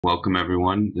Welcome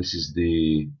everyone. This is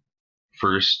the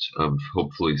first of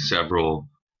hopefully several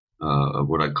of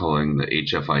what I'm calling the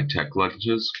HFI Tech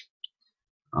Lunches.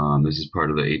 This is part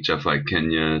of the HFI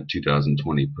Kenya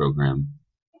 2020 program.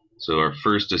 So our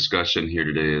first discussion here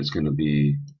today is going to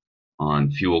be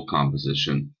on fuel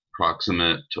composition,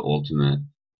 proximate to ultimate,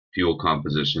 fuel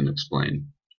composition explained.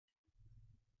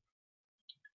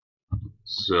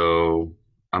 So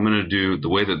I'm going to do, the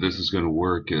way that this is going to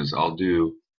work is I'll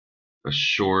do a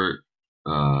short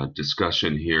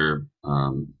discussion here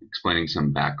explaining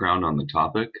some background on the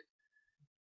topic.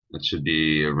 That should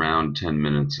be around 10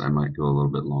 minutes. I might go a little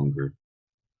bit longer.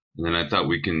 And then I thought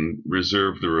we can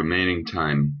reserve the remaining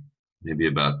time, maybe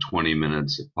about 20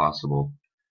 minutes if possible,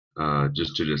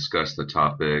 just to discuss the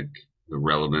topic, the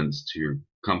relevance to your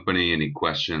company, any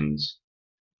questions,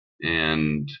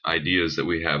 and ideas that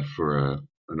we have for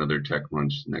another tech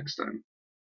lunch next time.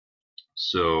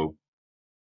 So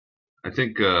I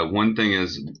think one thing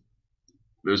is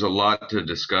there's a lot to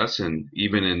discuss, and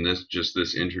even in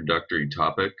this introductory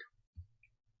topic.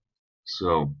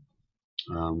 So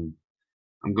I'm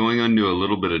going into a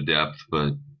little bit of depth,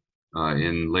 but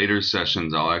in later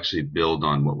sessions I'll actually build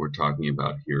on what we're talking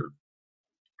about here.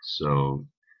 So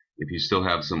if you still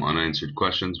have some unanswered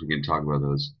questions, we can talk about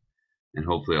those, and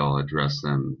hopefully I'll address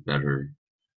them better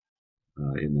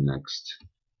in the next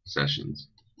sessions.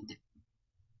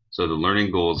 So the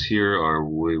learning goals here are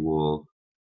we will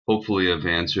hopefully have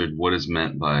answered what is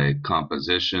meant by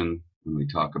composition when we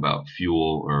talk about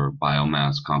fuel or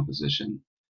biomass composition,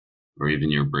 or even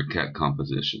your briquette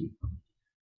composition.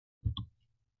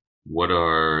 What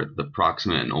are the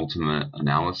proximate and ultimate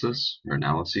analysis or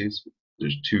analyses?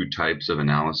 There's two types of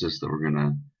analysis that we're going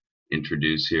to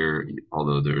introduce here,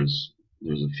 although there's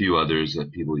a few others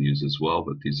that people use as well,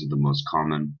 but these are the most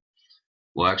common.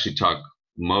 We'll actually talk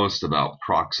most about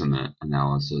proximate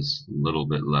analysis, a little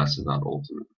bit less about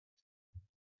ultimate.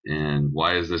 And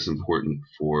why is this important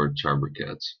for char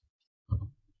briquettes?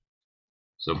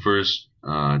 So first,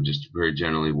 just very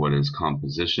generally, what is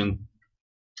composition?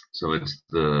 So it's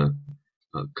the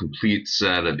complete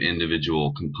set of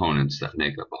individual components that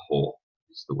make up a whole.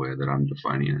 Is the way that I'm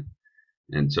defining it.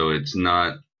 And so it's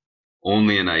not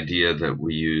only an idea that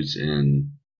we use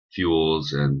in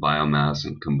fuels and biomass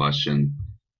and combustion,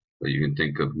 but you can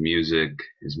think of music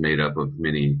is made up of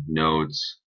many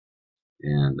notes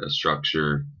and a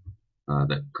structure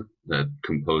that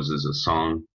composes a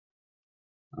song.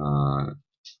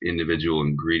 Individual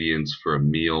ingredients for a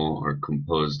meal are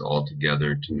composed all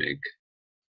together to make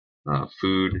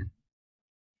food.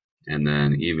 And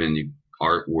then even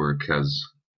artwork has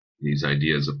these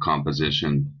ideas of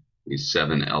composition, these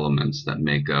 7 elements that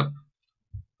make up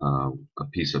a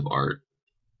piece of art.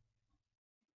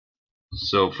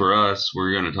 So for us,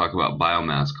 we're going to talk about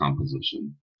biomass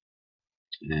composition.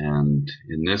 And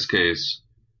in this case,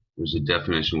 there's a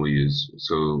definition we'll use.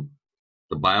 So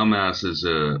the biomass is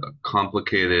a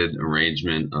complicated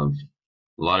arrangement of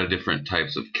a lot of different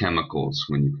types of chemicals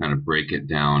when you kind of break it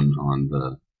down on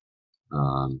the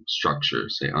structure,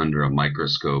 say under a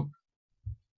microscope,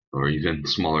 or even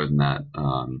smaller than that,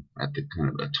 at the kind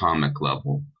of atomic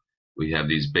level. We have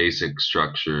these basic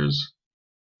structures.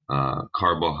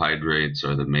 Carbohydrates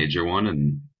are the major one,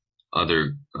 and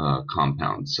other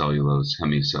compounds, cellulose,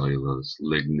 hemicellulose,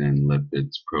 lignin,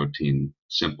 lipids, protein,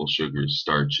 simple sugars,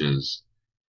 starches,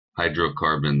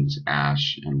 hydrocarbons,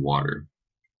 ash, and water.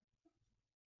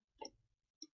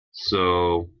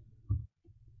 So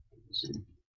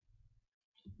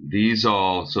these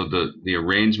all, so the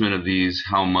arrangement of these,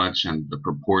 how much and the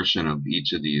proportion of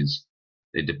each of these,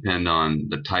 they depend on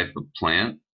the type of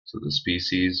plant, so the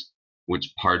species,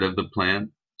 which part of the plant.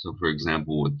 So for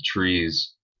example, with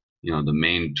trees, the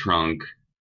main trunk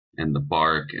and the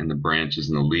bark and the branches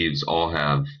and the leaves all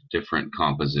have different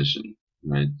composition,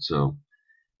 right? So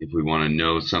if we want to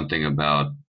know something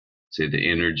about, say, the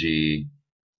energy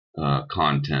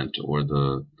content or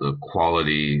the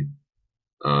quality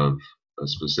of a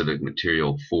specific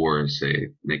material for, say,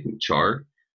 making char,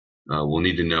 we'll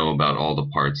need to know about all the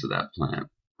parts of that plant,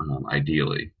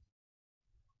 ideally.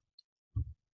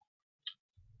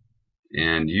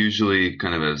 And usually,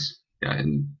 kind of as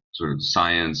in sort of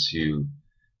science, you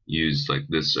use like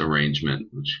this arrangement,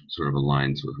 which sort of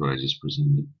aligns with what I just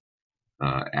presented.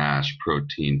 Ash,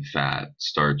 protein, fat,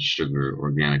 starch, sugar,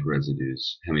 organic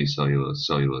residues, hemicellulose,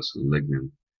 cellulose, and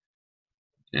lignin.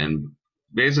 And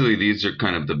basically, these are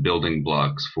kind of the building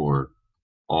blocks for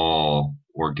all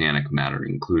organic matter,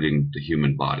 including the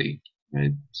human body,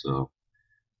 right? So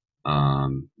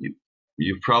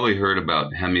you've probably heard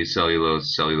about hemicellulose,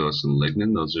 cellulose, and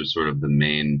lignin. Those are sort of the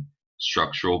main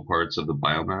structural parts of the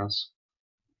biomass.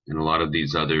 and a lot of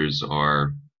these others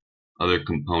are other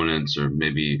components or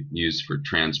maybe used for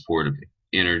transport of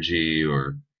energy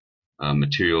or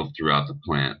material throughout the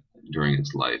plant during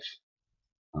its life.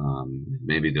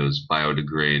 Maybe those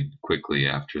biodegrade quickly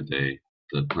after the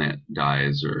plant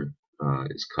dies or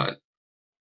is cut.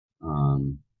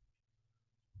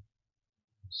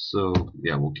 So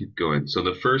yeah, we'll keep going. So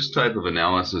the first type of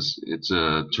analysis, it's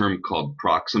a term called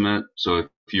proximate. So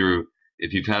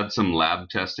if you've had some lab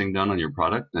testing done on your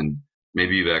product, then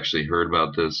maybe you've actually heard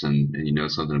about this and you know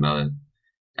something about it.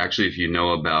 Actually, if you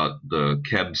know about the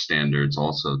KEB standards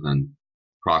also, then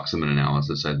proximate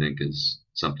analysis, I think, is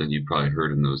something you probably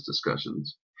heard in those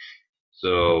discussions.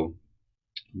 So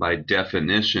by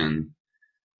definition,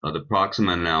 the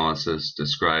proximate analysis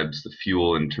describes the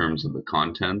fuel in terms of the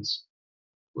contents.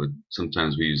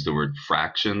 Sometimes we use the word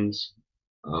fractions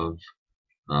of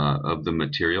the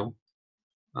material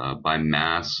by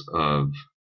mass of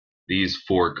these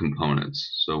four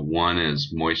components. So one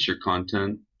is moisture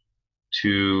content,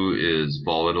 two is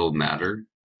volatile matter,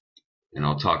 and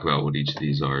I'll talk about what each of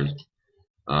these are.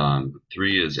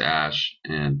 Three is ash,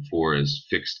 and four is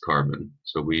fixed carbon.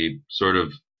 So we sort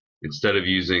of, instead of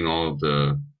using all of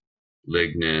the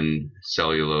lignin,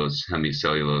 cellulose,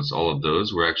 hemicellulose, all of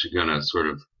those, we're actually going to sort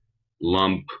of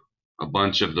lump a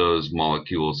bunch of those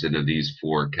molecules into these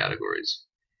four categories.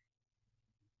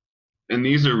 And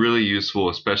these are really useful,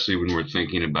 especially when we're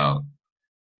thinking about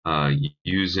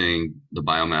using the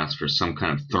biomass for some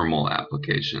kind of thermal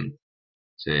application.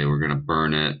 Say we're going to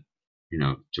burn it,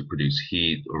 to produce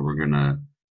heat, or we're going to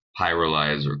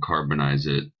pyrolyze or carbonize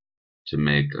it to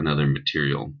make another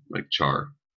material like char.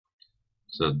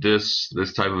 So this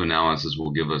type of analysis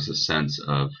will give us a sense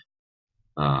of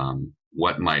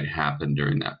what might happen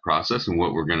during that process and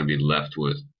what we're going to be left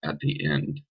with at the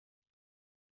end.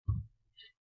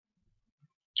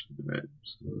 All right,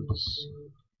 so let's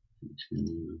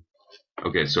continue.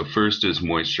 Okay, so first is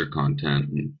moisture content,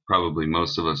 and probably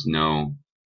most of us know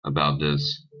about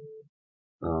this.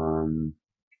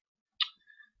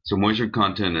 So moisture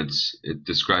content, it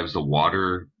describes the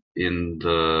water in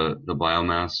the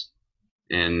biomass.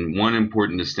 And one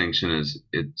important distinction is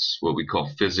it's what we call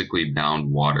physically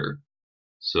bound water.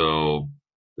 So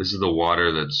this is the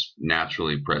water that's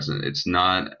naturally present. It's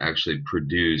not actually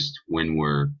produced when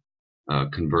we're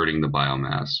converting the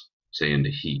biomass, say, into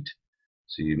heat.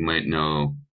 So you might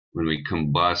know when we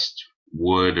combust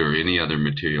wood or any other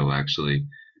material, we actually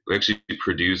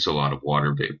produce a lot of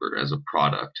water vapor as a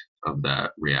product of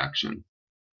that reaction.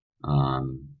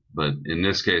 But in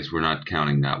this case, we're not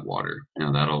counting that water.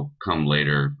 That'll come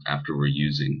later after we're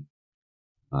using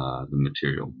the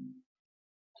material.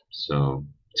 So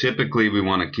typically, we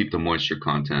want to keep the moisture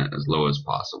content as low as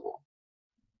possible.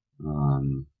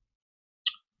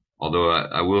 Although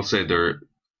I will say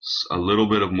a little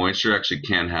bit of moisture actually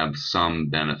can have some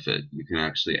benefit. You can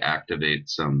actually activate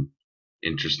some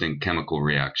interesting chemical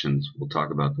reactions. We'll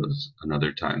talk about those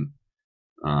another time.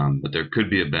 But there could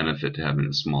be a benefit to having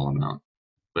a small amount.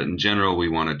 But in general, we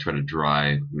want to try to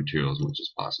dry material as much as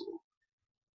possible.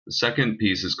 The second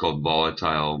piece is called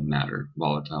volatile matter,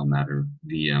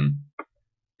 VM.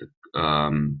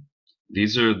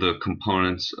 These are the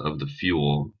components of the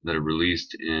fuel that are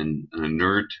released in an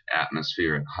inert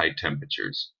atmosphere at high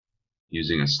temperatures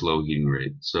using a slow heating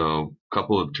rate. So a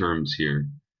couple of terms here.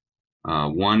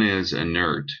 One is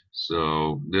inert.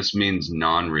 So this means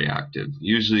non-reactive.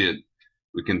 Usually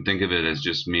we can think of it as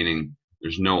just meaning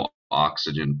there's no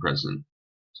oxygen present.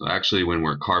 So actually when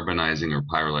we're carbonizing or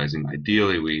pyrolyzing,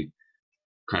 ideally we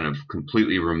kind of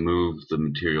completely remove the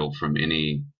material from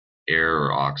any air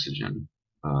or oxygen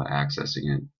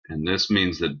accessing it. And this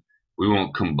means that we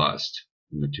won't combust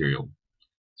the material.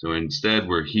 So instead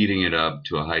we're heating it up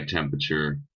to a high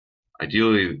temperature,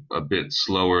 ideally a bit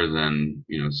slower than,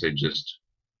 say just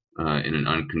in an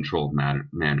uncontrolled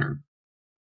manner.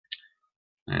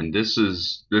 And this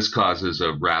causes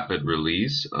a rapid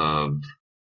release of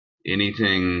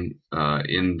anything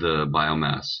in the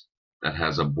biomass that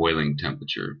has a boiling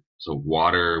temperature. So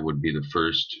water would be the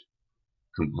first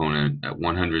component. At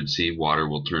 100 C, water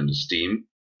will turn to steam,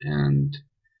 and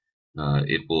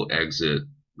it will exit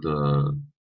the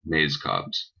maize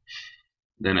cobs.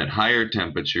 Then at higher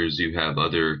temperatures, you have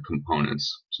other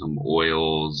components, some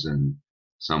oils and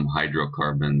some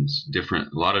hydrocarbons, a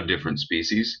lot of different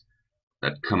species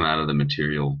that come out of the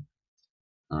material.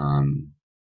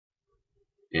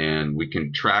 And we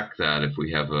can track that if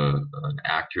we have an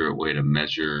accurate way to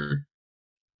measure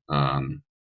the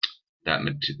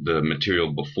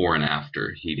material before and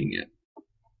after heating it.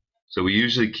 So we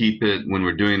usually keep it, when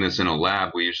we're doing this in a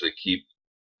lab, we usually keep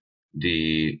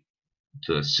the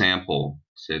sample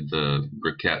say the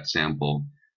briquette sample,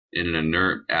 in an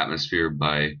inert atmosphere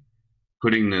by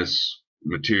putting this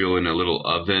material in a little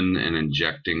oven and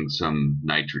injecting some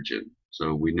nitrogen.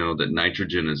 So we know that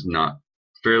nitrogen is not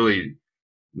fairly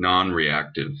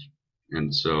non-reactive,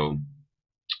 and so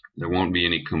there won't be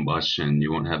any combustion.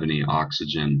 You won't have any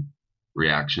oxygen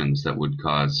reactions that would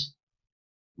cause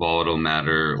volatile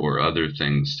matter or other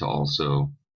things to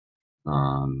also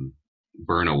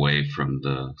burn away from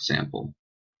the sample.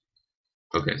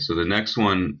 Okay, so the next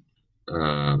one, we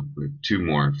have two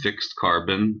more. Fixed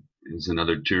carbon is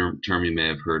another term you may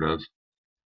have heard of.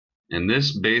 And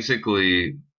this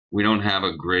basically, we don't have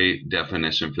a great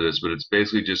definition for this, but it's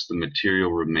basically just the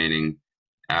material remaining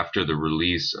after the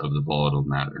release of the volatile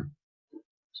matter.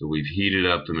 So we've heated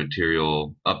up the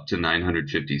material up to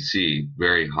 950 C,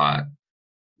 very hot,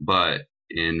 but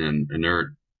in an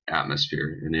inert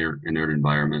atmosphere, inert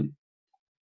environment.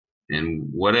 And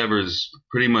whatever's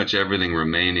pretty much everything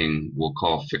remaining we'll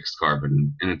call fixed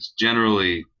carbon. And it's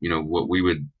generally, what we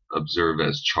would observe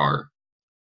as char.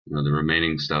 The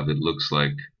remaining stuff, it looks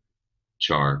like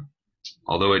char.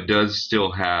 Although it does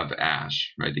still have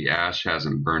ash, right? The ash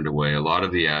hasn't burned away. A lot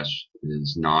of the ash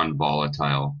is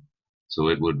non-volatile, so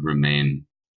it would remain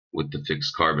with the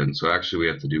fixed carbon. So actually we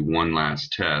have to do one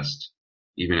last test.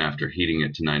 Even after heating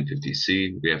it to 950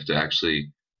 C, we have to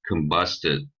actually combust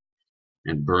it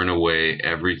and burn away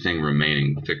everything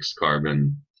remaining. Fixed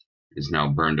carbon is now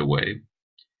burned away,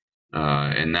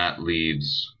 and that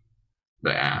leaves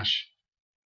the ash.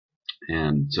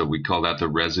 And so we call that the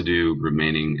residue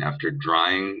remaining after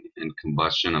drying and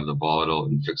combustion of the volatile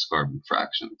and fixed carbon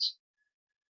fractions.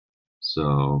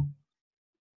 So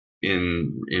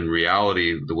in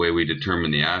reality, the way we determine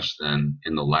the ash then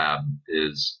in the lab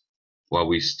is, while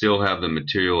we still have the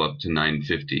material up to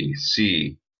 950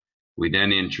 C, we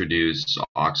then introduce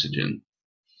oxygen.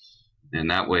 And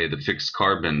that way the fixed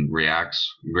carbon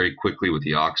reacts very quickly with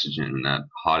the oxygen in that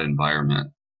hot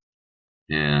environment.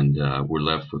 And we're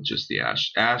left with just the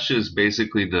ash. Ash is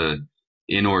basically the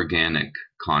inorganic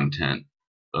content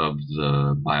of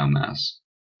the biomass.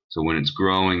 So when it's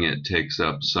growing, it takes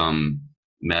up some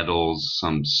metals,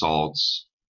 some salts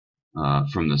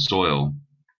from the soil.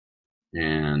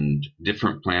 And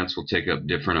different plants will take up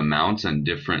different amounts and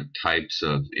different types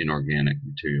of inorganic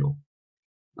material.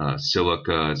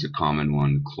 Silica is a common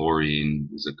one. Chlorine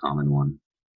is a common one.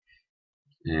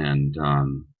 And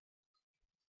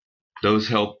those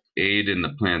help aid in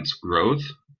the plant's growth,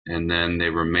 and then they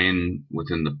remain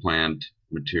within the plant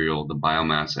material, the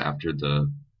biomass, after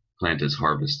the plant is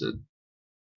harvested.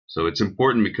 So it's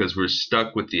important because we're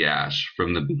stuck with the ash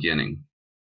from the beginning.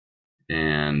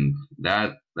 And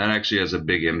that actually has a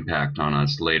big impact on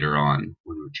us later on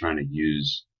when we're trying to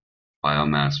use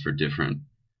biomass for different,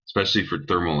 especially for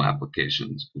thermal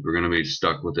applications. We're going to be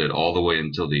stuck with it all the way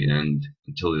until the end,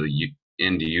 until the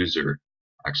end user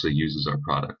actually uses our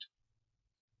product.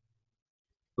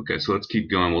 Okay, so let's keep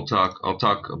going. I'll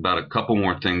talk about a couple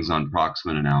more things on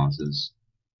proximate analysis.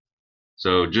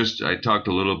 So I talked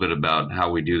a little bit about how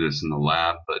we do this in the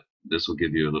lab, but this will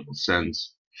give you a little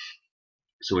sense.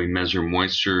 So we measure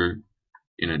moisture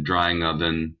in a drying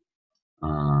oven.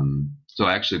 So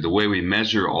actually the way we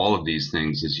measure all of these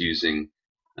things is using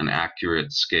an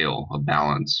accurate scale, a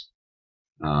balance.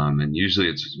 And usually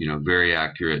it's very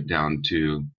accurate down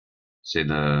to, say,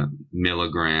 the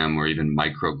milligram or even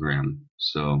microgram.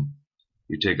 So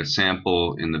you take a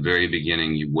sample in the very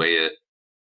beginning, you weigh it,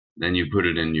 then you put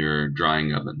it in your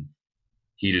drying oven,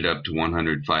 heat it up to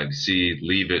 105 C,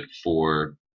 leave it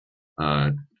for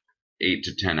 8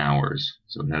 to 10 hours,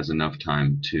 so it has enough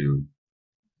time to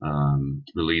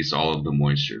release all of the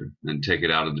moisture. Then take it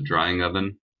out of the drying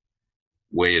oven,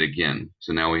 weigh it again.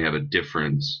 So now we have a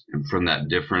difference, and from that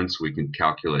difference we can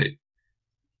calculate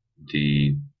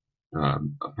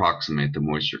approximate the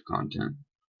moisture content.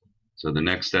 So the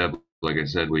next step, like I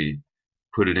said, we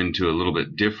put it into a little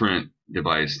bit different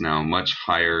device now, much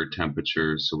higher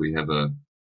temperature. So we have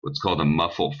what's called a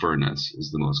muffle furnace is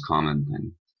the most common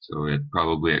thing. So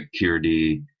probably at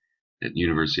Kirdi, at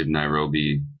University of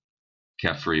Nairobi,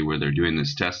 KEFRI, where they're doing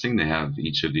this testing, they have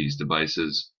each of these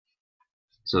devices.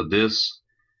 So this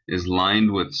is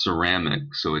lined with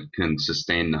ceramic so it can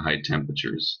sustain the high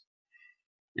temperatures.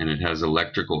 And it has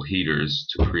electrical heaters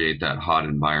to create that hot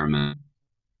environment.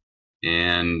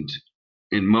 And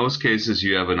in most cases,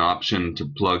 you have an option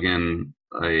to plug in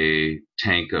a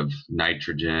tank of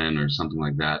nitrogen or something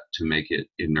like that to make it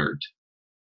inert.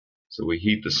 So we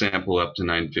heat the sample up to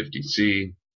 950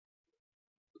 C.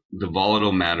 The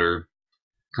volatile matter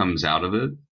comes out of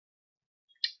it,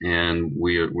 and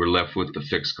we're left with the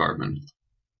fixed carbon.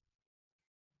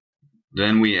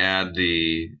 Then we add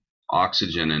the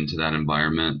oxygen into that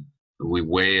environment. We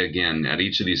weigh again at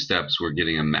each of these steps, we're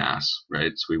getting a mass,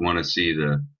 right? So we want to see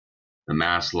the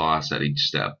mass loss at each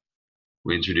step.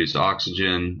 We introduce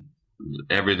oxygen,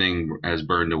 everything has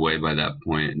burned away by that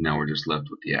point, and now we're just left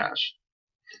with the ash.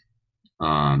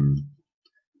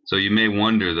 So you may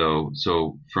wonder though,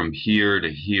 so from here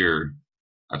to here,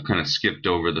 I've kind of skipped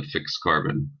over the fixed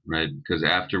carbon, right? Because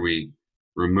after we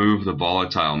remove the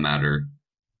volatile matter,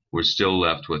 we're still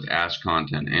left with ash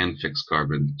content and fixed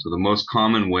carbon. So the most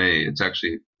common way, it's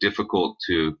actually difficult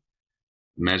to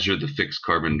measure the fixed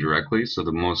carbon directly. So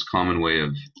the most common way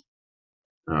of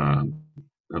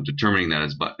determining that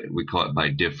is we call it by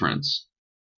difference.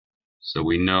 So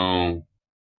we know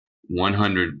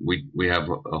 100, we have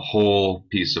a whole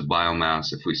piece of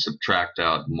biomass. If we subtract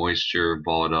out moisture,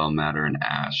 volatile matter, and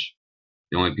ash,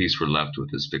 the only piece we're left with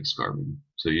is fixed carbon.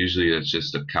 So usually that's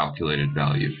just a calculated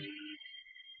value.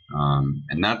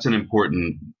 And that's an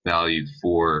important value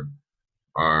for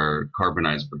our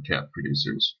carbonized briquette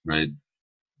producers, right?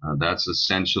 That's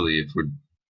essentially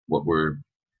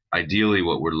ideally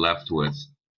what we're left with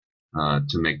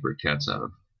to make briquettes out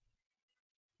of.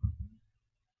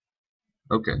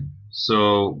 Okay,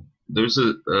 so there's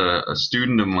a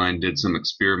student of mine did some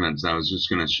experiments. I was just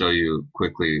going to show you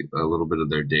quickly a little bit of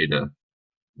their data.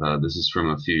 This is from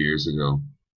a few years ago,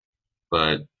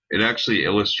 but it actually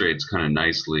illustrates kind of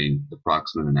nicely the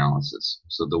proximate analysis.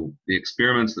 So the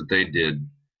experiments that they did,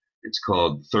 it's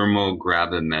called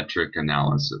thermogravimetric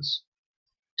analysis,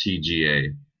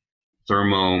 TGA.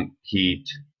 Thermo, heat,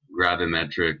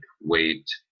 gravimetric, weight,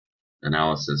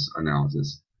 analysis.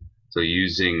 So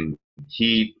using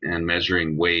heat and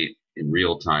measuring weight in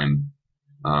real time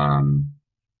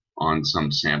on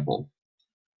some sample.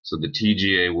 So the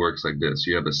TGA works like this.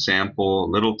 You have a sample,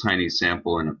 a little tiny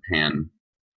sample in a pan.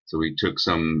 So we took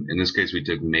some, in this case we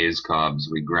took maize cobs,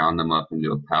 we ground them up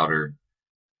into a powder,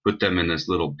 put them in this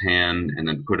little pan, and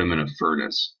then put them in a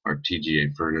furnace, our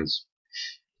TGA furnace.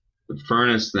 The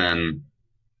furnace then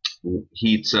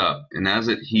heats up, and as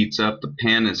it heats up, the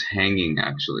pan is hanging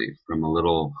actually from a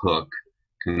little hook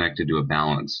connected to a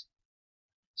balance.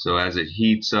 So as it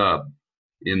heats up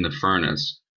in the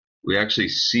furnace, we actually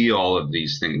see all of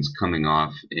these things coming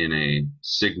off in a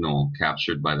signal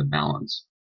captured by the balance.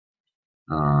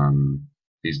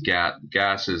 These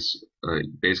gases,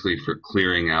 basically for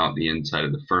clearing out the inside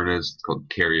of the furnace, it's called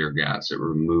carrier gas. It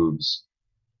removes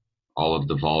all of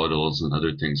the volatiles and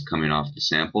other things coming off the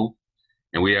sample.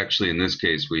 And we actually, in this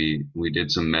case, we did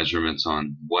some measurements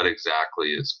on what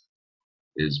exactly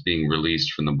is being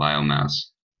released from the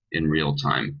biomass in real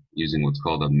time using what's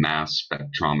called a mass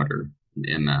spectrometer,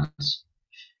 an MS.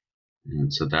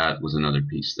 And so that was another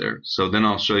piece there. So then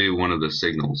I'll show you one of the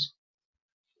signals.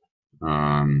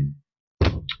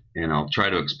 And I'll try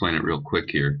to explain it real quick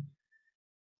here.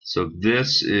 So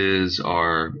this is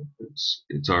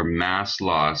it's our mass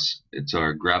loss. It's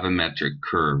our gravimetric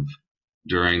curve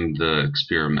during the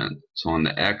experiment. So on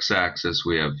the x-axis,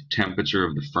 we have temperature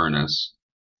of the furnace.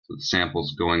 So the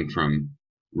sample's going from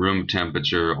room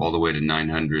temperature all the way to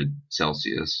 900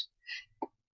 Celsius.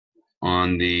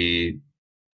 On the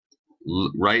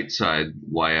right side,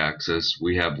 y-axis,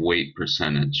 we have weight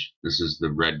percentage. This is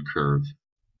the red curve.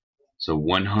 So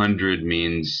 100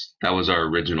 means that was our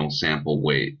original sample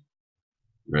weight,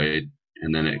 right?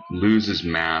 And then it loses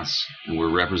mass, and we're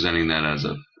representing that as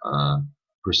a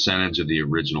percentage of the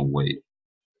original weight.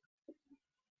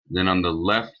 Then on the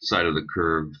left side of the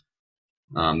curve,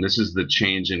 this is the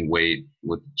change in weight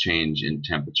with the change in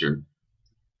temperature.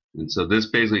 And so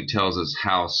this basically tells us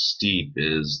how steep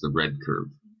is the red curve,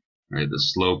 right? The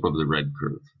slope of the red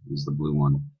curve is the blue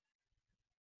one.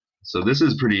 So this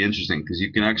is pretty interesting because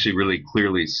you can actually really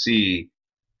clearly see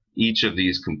each of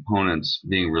these components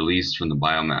being released from the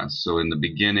biomass. So in the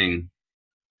beginning,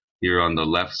 here on the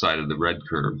left side of the red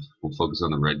curve, we'll focus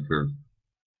on the red curve.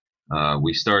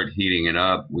 We start heating it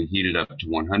up. We heat it up to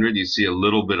 100. You see a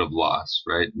little bit of loss,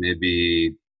 right?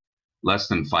 Maybe less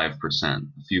than 5%,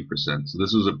 a few percent. So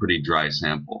this was a pretty dry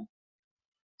sample.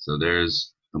 So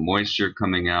there's the moisture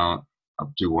coming out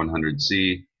up to 100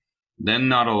 C. Then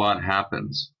not a lot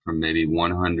happens from maybe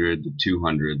 100 to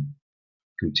 200.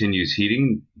 Continues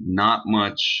heating. Not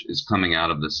much is coming out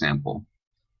of the sample.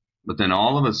 But then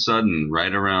all of a sudden,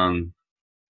 right around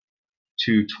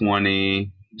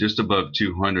 220, just above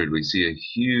 200, we see a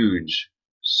huge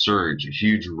surge, a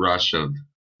huge rush of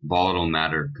volatile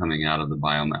matter coming out of the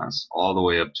biomass, all the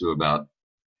way up to about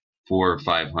 400 or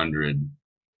 500.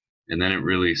 And then it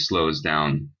really slows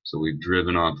down. So we've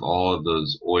driven off all of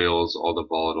those oils, all the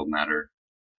volatile matter.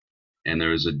 And there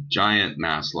was a giant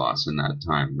mass loss in that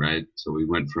time, right? So we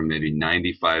went from maybe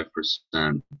 95%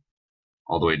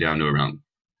 all the way down to around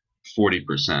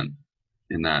 40%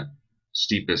 in that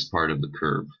steepest part of the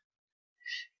curve.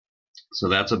 So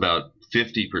that's about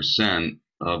 50%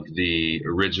 of the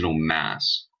original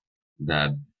mass that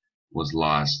was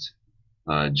lost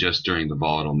just during the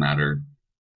volatile matter.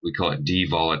 We call it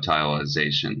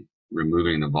devolatilization,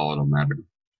 removing the volatile matter.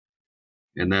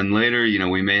 And then later,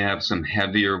 we may have some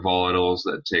heavier volatiles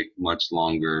that take much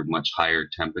longer, much higher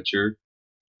temperature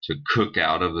to cook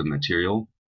out of the material.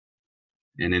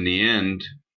 And in the end,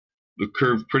 the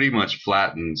curve pretty much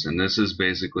flattens, and this is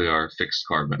basically our fixed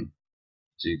carbon.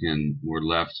 So we're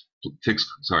left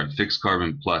fixed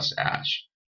carbon plus ash.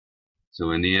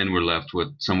 So in the end, we're left with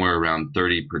somewhere around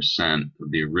 30%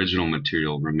 of the original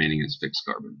material remaining as fixed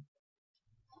carbon.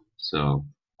 So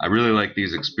I really like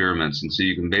these experiments, and so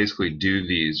you can basically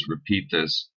repeat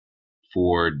this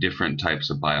for different types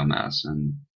of biomass.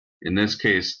 And in this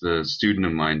case, the student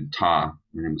of mine, her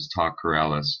name is Ta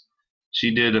Corrales,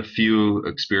 she did a few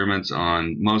experiments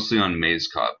mostly on maize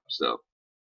cobs. So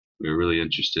we were really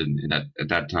interested at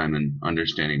that time in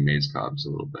understanding maize cobs a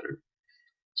little better.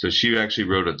 So she actually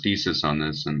wrote a thesis on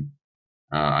this, and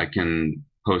I can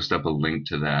post up a link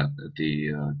to that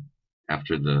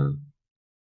after the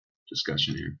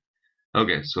discussion here.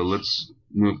 Okay, so let's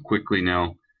move quickly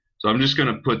now. So I'm just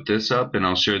going to put this up, and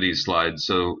I'll share these slides.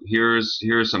 So here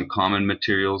are some common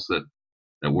materials that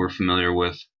we're familiar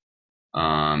with,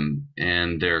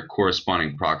 and their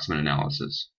corresponding proximate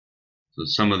analysis. So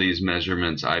some of these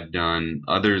measurements I've done,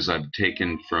 others I've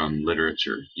taken from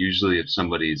literature. Usually if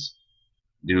somebody's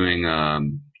doing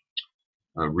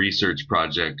a research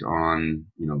project on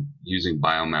using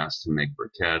biomass to make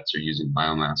briquettes or using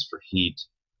biomass for heat,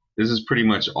 this is pretty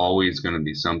much always going to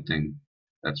be something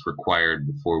that's required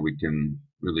before we can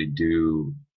really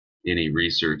do any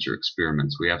research or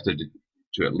experiments. We have to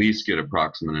at least get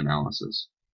approximate analysis.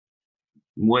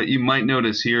 What you might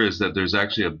notice here is that there's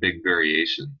actually a big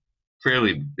variation,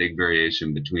 fairly big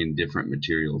variation between different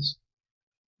materials.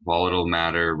 Volatile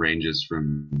matter ranges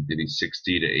from maybe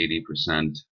 60 to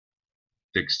 80%.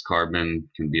 Fixed carbon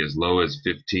can be as low as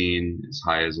 15, as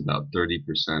high as about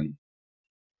 30%.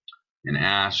 And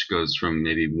ash goes from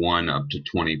maybe 1 up to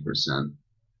 20%.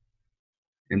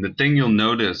 And the thing you'll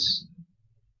notice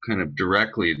kind of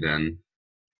directly then,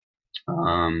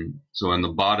 so on the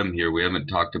bottom here, we haven't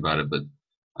talked about it, but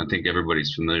I think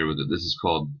everybody's familiar with it. This is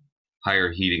called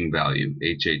higher heating value,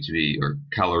 HHV, or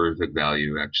calorific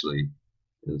value actually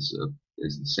is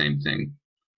the same thing.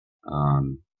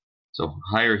 So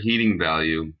higher heating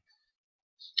value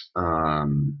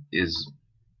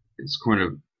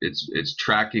it's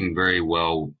tracking very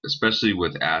well, especially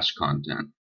with ash content.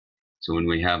 So when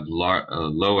we have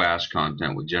low ash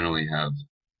content, we generally have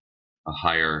a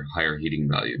higher heating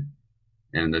value.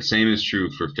 And the same is true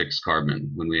for fixed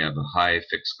carbon. When we have a high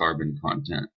fixed carbon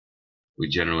content, we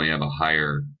generally have a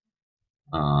higher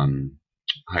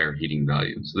heating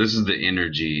value. So this is the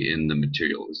energy in the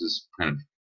material. This is kind of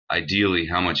ideally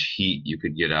how much heat you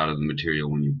could get out of the material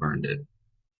when you burned it.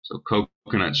 So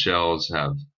coconut shells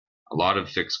have a lot of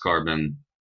fixed carbon,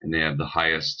 and they have the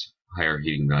higher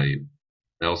heating value.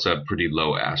 They also have pretty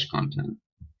low ash content.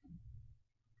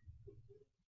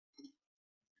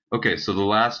 Okay, so the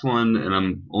last one, and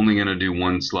I'm only going to do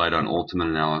one slide on ultimate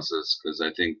analysis because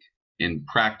I think in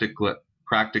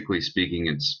practically speaking,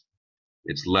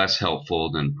 it's less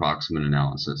helpful than proximate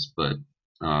analysis, but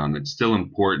it's still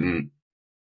important,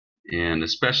 and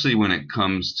especially when it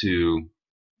comes to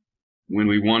when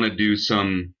we want to do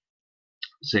some,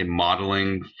 say,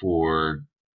 modeling for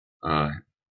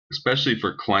especially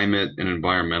for climate and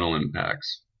environmental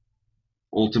impacts.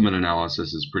 Ultimate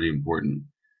analysis is pretty important.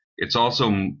 It's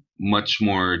also much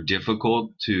more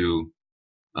difficult to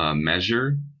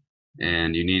measure,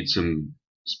 and you need some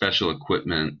special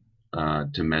equipment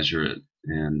to measure it,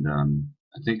 and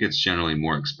I think it's generally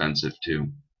more expensive too.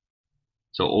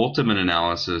 So ultimate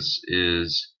analysis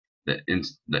is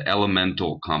the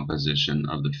elemental composition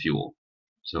of the fuel.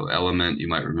 So element, you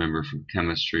might remember from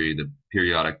chemistry, the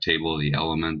periodic table of the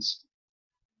elements,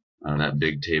 that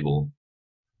big table.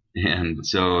 And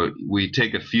so we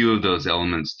take a few of those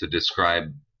elements to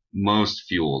describe most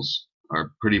fuels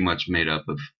are pretty much made up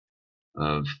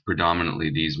of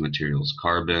predominantly these materials: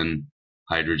 carbon,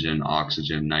 hydrogen,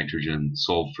 oxygen, nitrogen,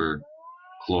 sulfur,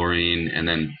 chlorine, and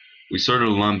then we sort of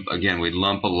lump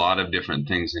a lot of different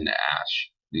things into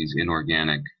ash, these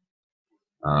inorganic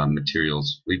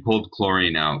materials. We pulled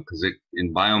chlorine out because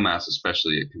in biomass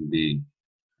especially, it can be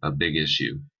a big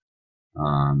issue.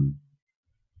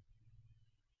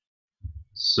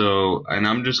 And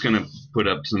I'm just going to put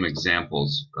up some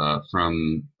examples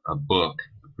from a book,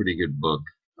 a pretty good book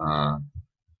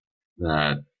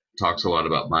that talks a lot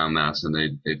about biomass, and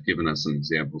they've given us some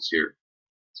examples here.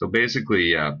 So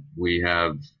basically, yeah, we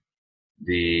have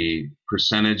the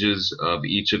percentages of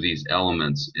each of these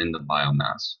elements in the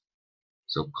biomass.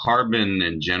 So carbon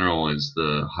in general is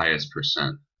the highest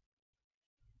percent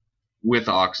with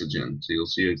oxygen. So you'll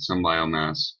see some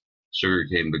biomass.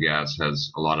 Sugarcane bagasse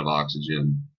has a lot of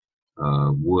oxygen.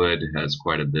 Wood has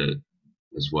quite a bit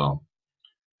as well.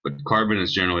 But carbon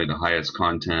is generally the highest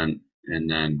content, and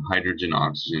then hydrogen,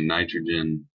 oxygen,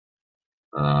 nitrogen,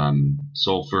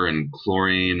 sulfur and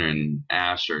chlorine and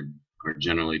ash are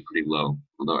generally pretty low,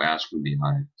 although ash can be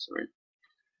high. Sorry.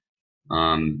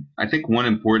 I think one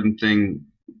important thing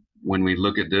when we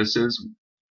look at this is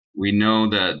we know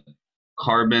that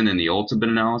carbon in the ultimate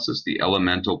analysis, the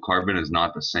elemental carbon is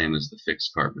not the same as the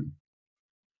fixed carbon.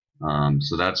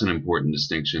 So that's an important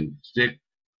distinction.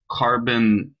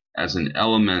 Carbon as an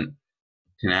element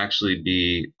can actually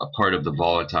be a part of the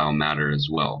volatile matter as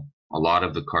well. A lot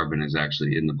of the carbon is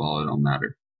actually in the volatile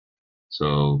matter.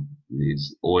 So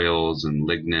these oils and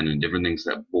lignin and different things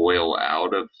that boil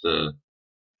out of the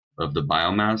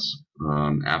biomass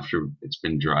after it's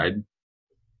been dried,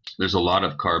 there's a lot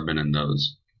of carbon in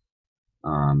those.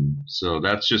 So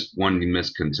that's just one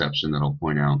misconception that I'll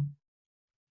point out.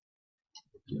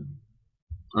 Yeah.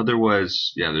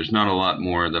 Otherwise, yeah, there's not a lot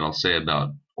more that I'll say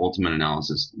about ultimate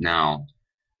analysis now,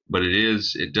 but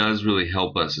it does really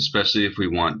help us, especially if we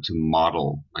want to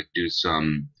model, like do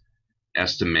some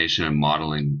estimation and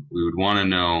modeling. We would want to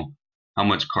know how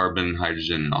much carbon,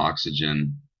 hydrogen, and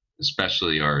oxygen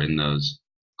especially are in those.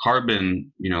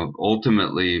 Carbon,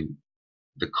 ultimately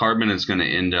the carbon is going to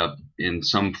end up in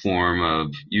some form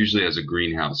of, usually as a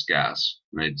greenhouse gas,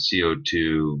 right?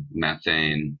 CO2,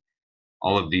 methane,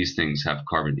 all of these things have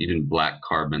carbon, even black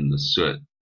carbon, the soot,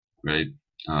 right?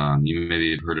 You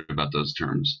maybe have heard about those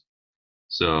terms.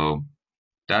 So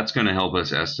that's going to help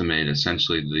us estimate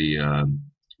essentially the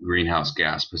greenhouse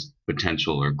gas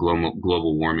potential or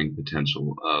global warming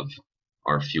potential of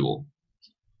our fuel.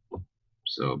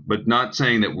 So, but not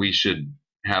saying that we should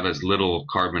have as little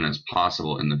carbon as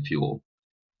possible in the fuel.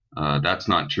 That's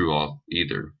not true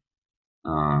either.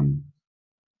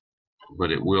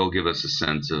 But it will give us a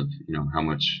sense of, how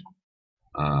much,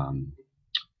 how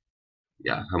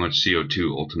much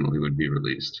CO2 ultimately would be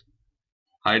released.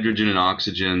 Hydrogen and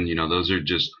oxygen, those are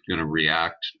just going to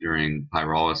react during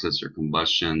pyrolysis or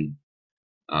combustion.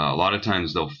 A lot of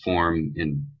times they'll form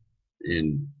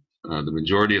the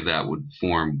majority of that would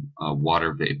form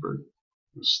water vapor,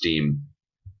 steam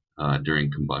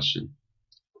during combustion.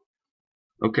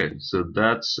 Okay, so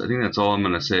I think that's all I'm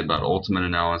going to say about ultimate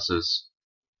analysis.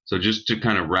 So just to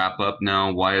kind of wrap up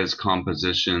now, why is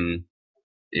composition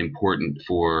important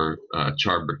for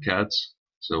char briquettes?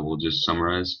 So we'll just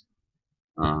summarize.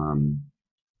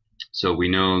 So we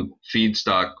know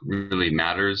feedstock really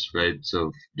matters, right?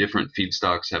 So different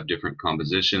feedstocks have different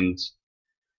compositions,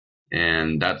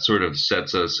 and that sort of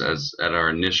sets us at our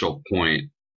initial point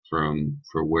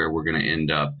for where we're going to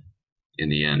end up in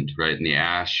the end, right? In the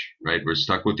ash, right? We're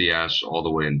stuck with the ash all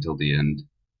the way until the end,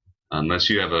 unless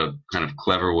you have a kind of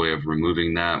clever way of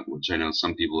removing that, which I know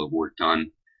some people have worked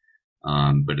on,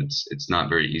 but it's not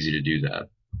very easy to do that.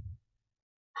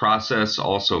 Process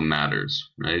also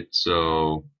matters, right?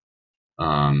 So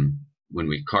when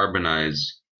we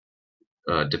carbonize,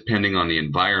 depending on the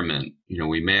environment,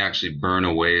 we may actually burn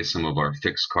away some of our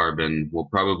fixed carbon. We'll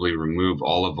probably remove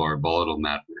all of our volatile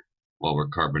matter while we're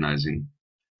carbonizing.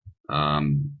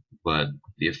 But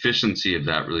the efficiency of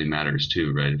that really matters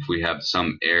too, right? If we have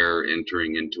some air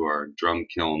entering into our drum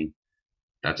kiln,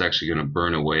 that's actually going to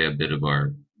burn away a bit of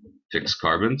our fixed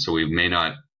carbon. So we may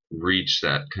not reach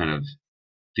that kind of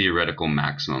theoretical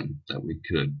maximum that we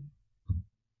could.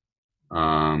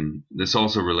 This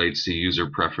also relates to user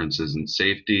preferences and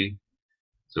safety.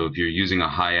 So if you're using a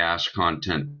high ash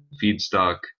content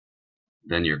feedstock,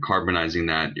 then you're carbonizing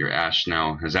that. Your ash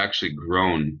now has actually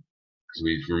grown because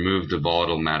we've removed the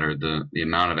volatile matter. The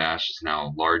amount of ash is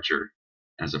now larger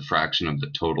as a fraction of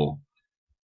the total.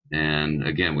 And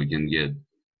again, we can get,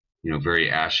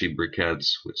 very ashy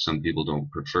briquettes, which some people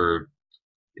don't prefer.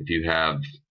 If you have,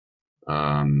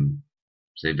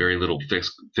 say, very little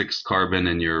fixed carbon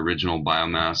in your original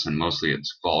biomass, and mostly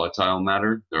it's volatile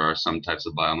matter. There are some types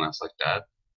of biomass like that.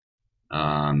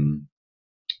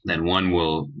 Then one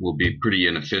will be pretty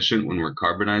inefficient when we're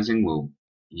carbonizing. We'll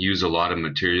use a lot of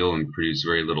material and produce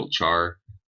very little char.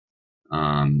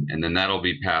 And then that'll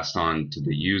be passed on to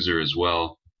the user as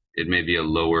well. It may be a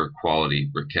lower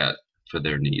quality briquette for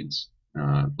their needs,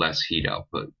 less heat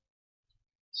output.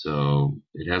 So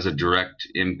it has a direct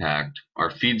impact. Our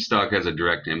feedstock has a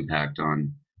direct impact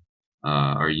on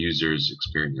our user's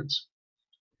experience.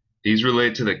 these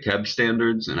relate to the KEB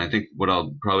standards, and I think what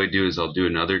I'll probably do is I'll do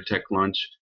another tech lunch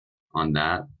on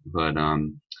that. But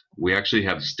we actually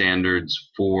have standards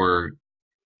for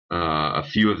a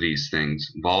few of these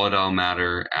things. Volatile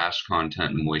matter, ash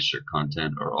content, and moisture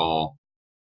content are all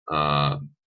uh,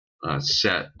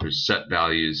 there's set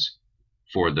values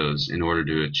for those in order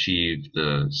to achieve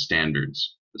the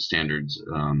standards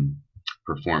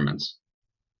performance.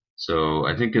 So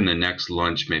I think in the next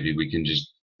lunch, maybe we can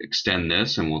just extend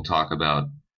this and we'll talk about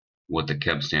what the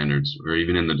KEB standards, or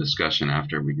even in the discussion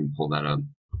after, we can pull that up.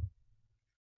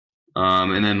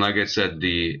 And then, like I said,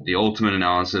 the ultimate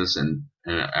analysis and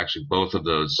actually both of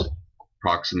those,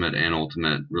 proximate and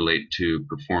ultimate, relate to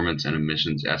performance and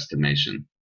emissions estimation.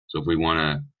 So if we want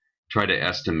to try to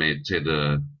estimate, say,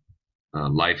 the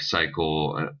life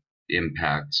cycle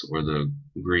impacts or the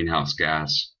greenhouse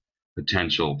gas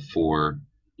potential for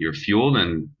your fuel,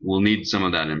 then we'll need some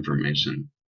of that information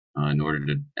in order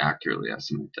to accurately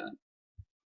estimate that.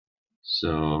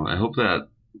 So I hope that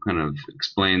kind of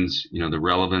explains, the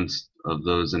relevance of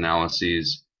those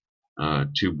analyses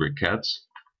to briquettes.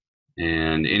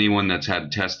 And anyone that's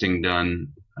had testing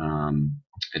done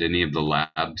at any of the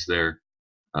labs there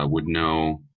would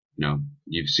know,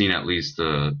 you've seen at least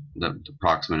the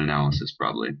proximate analysis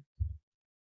probably.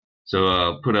 So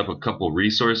I'll put up a couple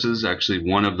resources. Actually,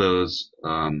 one of those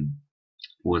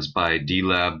was by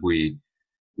D-Lab. We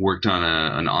worked on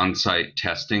an on-site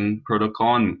testing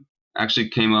protocol and actually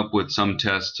came up with some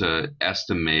tests to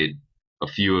estimate a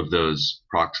few of those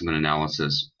proximate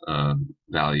analysis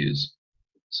values.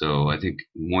 So I think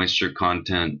moisture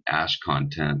content, ash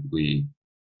content, we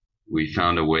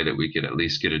found a way that we could at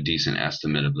least get a decent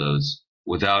estimate of those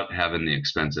without having the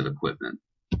expensive equipment.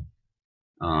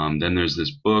 Then there's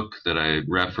this book that I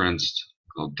referenced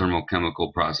called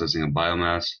Thermochemical Processing of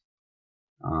Biomass.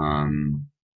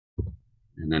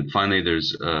 And then finally,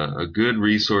 there's a good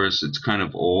resource. It's kind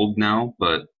of old now,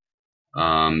 but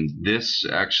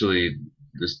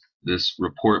this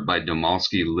report by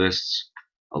Domalski lists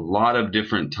a lot of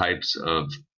different types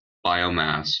of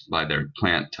biomass by their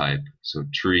plant type. So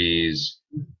trees,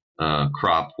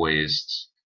 crop wastes,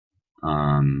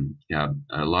 a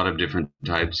lot of different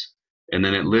types. And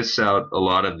then it lists out a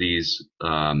lot of these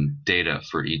data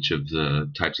for each of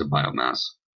the types of biomass.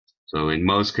 So in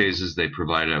most cases, they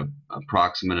provide a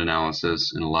proximate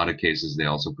analysis. In a lot of cases, they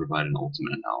also provide an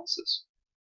ultimate analysis.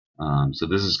 So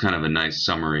this is kind of a nice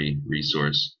summary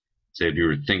resource. Say if you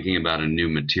were thinking about a new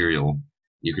material,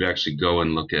 you could actually go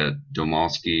and look at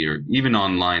Domalski, or even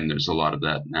online, there's a lot of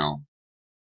that now,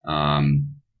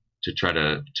 to try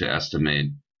to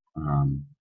estimate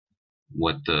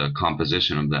what the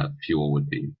composition of that fuel would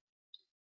be.